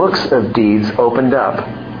have the books of deeds opened up,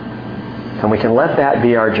 and we can let that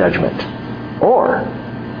be our judgment. Or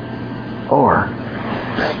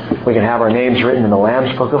we can have our names written in the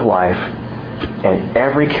Lamb's Book of Life, and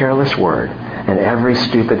every careless word and every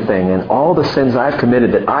stupid thing and all the sins I've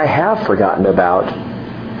committed that I have forgotten about,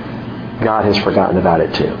 God has forgotten about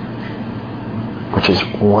it too. Which is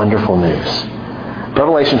wonderful news.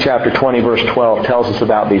 Revelation chapter 20, verse 12 tells us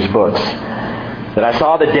about these books. That I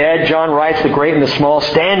saw the dead, John writes, the great and the small,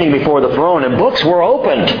 standing before the throne, and books were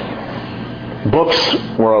opened. Books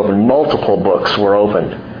were opened. Multiple books were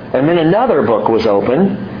opened. And then another book was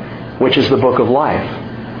opened, which is the book of life.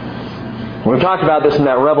 We've talked about this in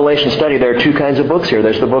that Revelation study. There are two kinds of books here.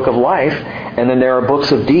 There's the book of life, and then there are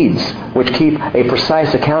books of deeds, which keep a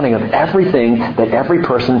precise accounting of everything that every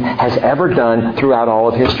person has ever done throughout all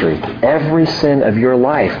of history. Every sin of your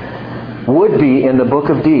life would be in the book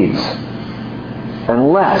of deeds,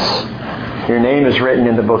 unless your name is written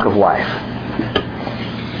in the book of life.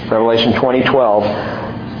 Revelation 20:12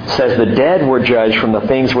 says the dead were judged from the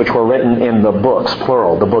things which were written in the books,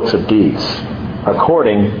 plural, the books of deeds,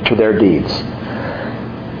 according to their deeds.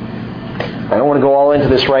 I don't want to go all into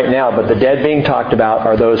this right now, but the dead being talked about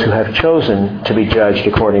are those who have chosen to be judged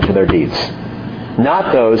according to their deeds.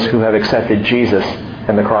 Not those who have accepted Jesus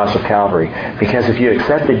and the cross of Calvary. Because if you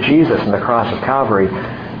accepted Jesus and the cross of Calvary,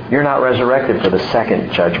 you're not resurrected for the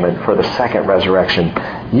second judgment, for the second resurrection.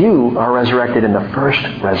 You are resurrected in the first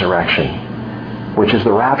resurrection, which is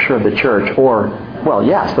the rapture of the church, or, well,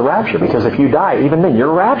 yes, the rapture, because if you die, even then,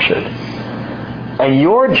 you're raptured. And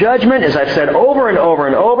your judgment, as I've said over and over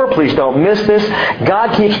and over, please don't miss this,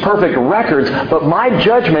 God keeps perfect records, but my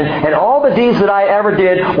judgment and all the deeds that I ever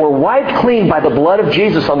did were wiped clean by the blood of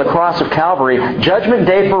Jesus on the cross of Calvary. Judgment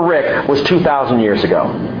Day for Rick was 2,000 years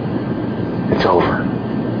ago. It's over.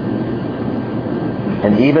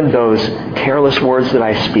 And even those careless words that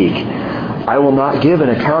I speak, I will not give an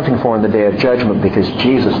accounting for in the day of judgment, because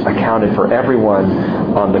Jesus accounted for everyone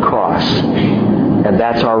on the cross. And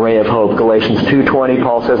that's our ray of hope. Galatians 2:20,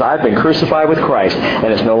 Paul says, I've been crucified with Christ,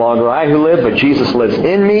 and it's no longer I who live, but Jesus lives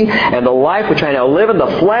in me. And the life which I now live in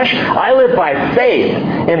the flesh, I live by faith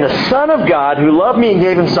in the Son of God who loved me and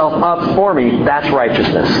gave himself up for me. That's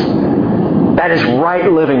righteousness. That is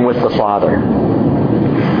right living with the Father.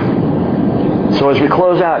 So as we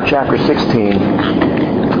close out chapter 16,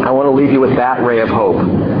 I want to leave you with that ray of hope.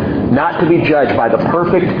 Not to be judged by the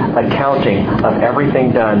perfect accounting of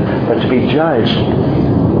everything done, but to be judged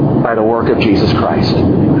by the work of Jesus Christ,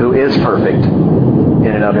 who is perfect in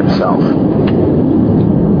and of himself.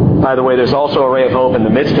 By the way, there's also a ray of hope in the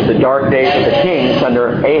midst of the dark days of the kings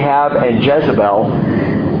under Ahab and Jezebel.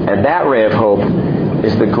 And that ray of hope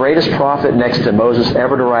is the greatest prophet next to Moses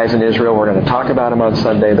ever to rise in Israel. We're going to talk about him on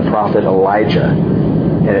Sunday, the prophet Elijah.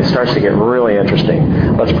 And it starts to get really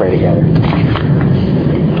interesting. Let's pray together.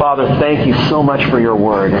 Father, thank you so much for your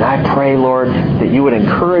word. And I pray, Lord, that you would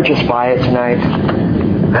encourage us by it tonight.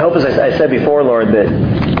 I hope, as I said before, Lord, that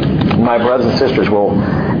my brothers and sisters will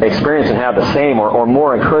experience and have the same or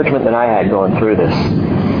more encouragement than I had going through this.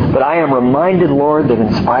 But I am reminded, Lord, that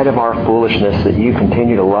in spite of our foolishness, that you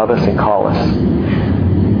continue to love us and call us.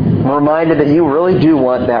 I'm reminded that you really do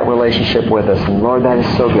want that relationship with us. And Lord, that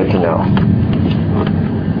is so good to know.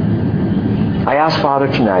 I ask, Father,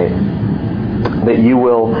 tonight, that you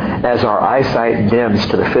will, as our eyesight dims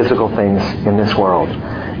to the physical things in this world,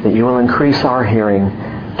 that you will increase our hearing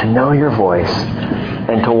to know your voice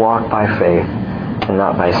and to walk by faith and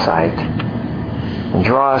not by sight. And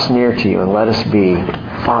draw us near to you and let us be,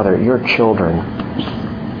 Father, your children,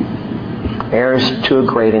 heirs to a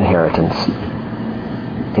great inheritance.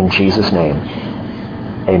 In Jesus' name,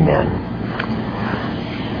 amen.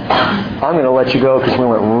 I'm going to let you go because we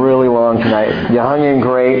went really long tonight. You hung in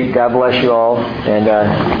great. God bless you all. And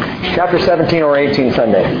chapter 17 or 18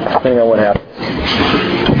 Sunday, depending on what happens.